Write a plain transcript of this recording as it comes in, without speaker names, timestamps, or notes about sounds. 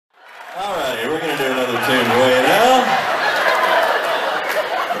Alright, we're going to do another tune right now.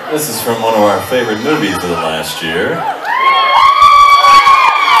 This is from one of our favorite movies of the last year.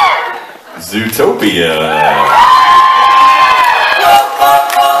 Zootopia.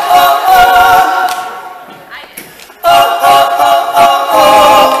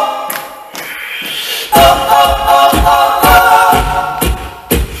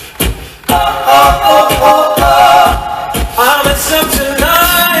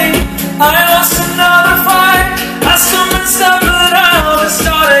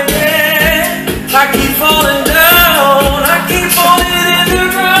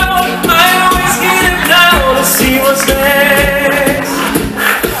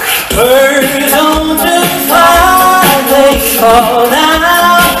 Fall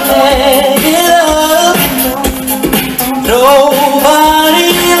down, pick it up. Nobody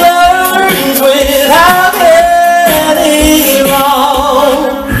learns without getting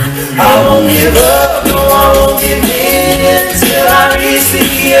wrong. I won't give up, no, I won't give in till I reach the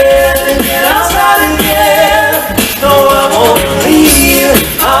end, and then I'll start again. No, I won't leave,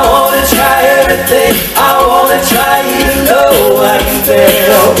 I wanna try everything. I wanna try even though I can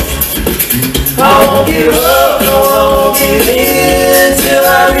fail. I won't give up, no, I won't give in till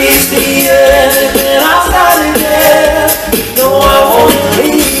I reach the end, and then I'll start again. No, I won't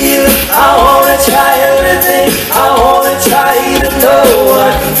leave, I wanna try everything. I wanna try even though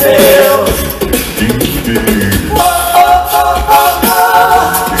I can fail. Oh, oh, oh, oh,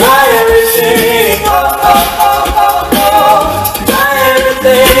 oh. Try everything. Oh, oh, oh, oh, oh. Try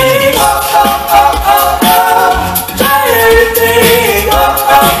everything. Oh, oh, oh, oh, oh. Try everything. Oh,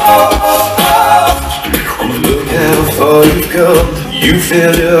 oh, oh, oh, oh. How far you've come, you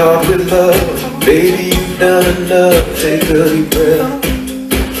filled your heart with love. Baby, you've done enough, take a deep breath.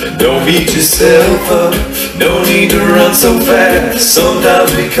 And don't beat yourself up, no need to run so fast.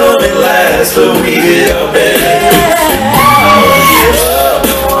 Sometimes we come at last, but we get our best. I won't give up,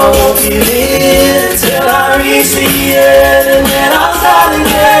 no, I won't give in till I reach the end, and then I'll start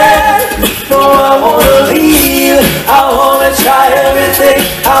again. No, I wanna leave, I wanna try everything.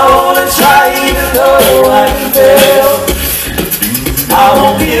 I wanna try even though I can fail. I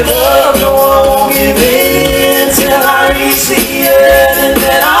won't give up, no, I won't give in till I reach the end, and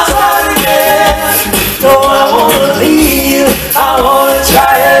then I'll start again. No, I wanna leave, I wanna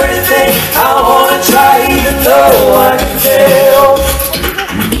try everything. I wanna try even though I can fail.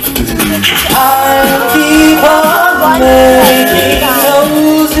 I'll keep on making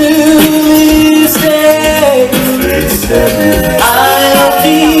those new mistakes. I'll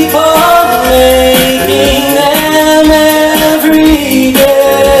keep on making them every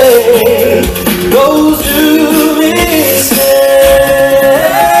day. Those new mistakes.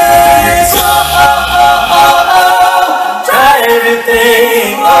 Oh, oh, oh, oh, oh. Try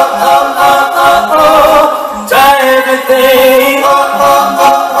everything. Oh, oh, oh, oh, oh. Try everything. Oh, oh,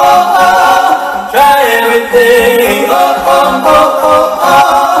 oh, oh, oh. Try everything. Oh, oh, oh, oh, oh.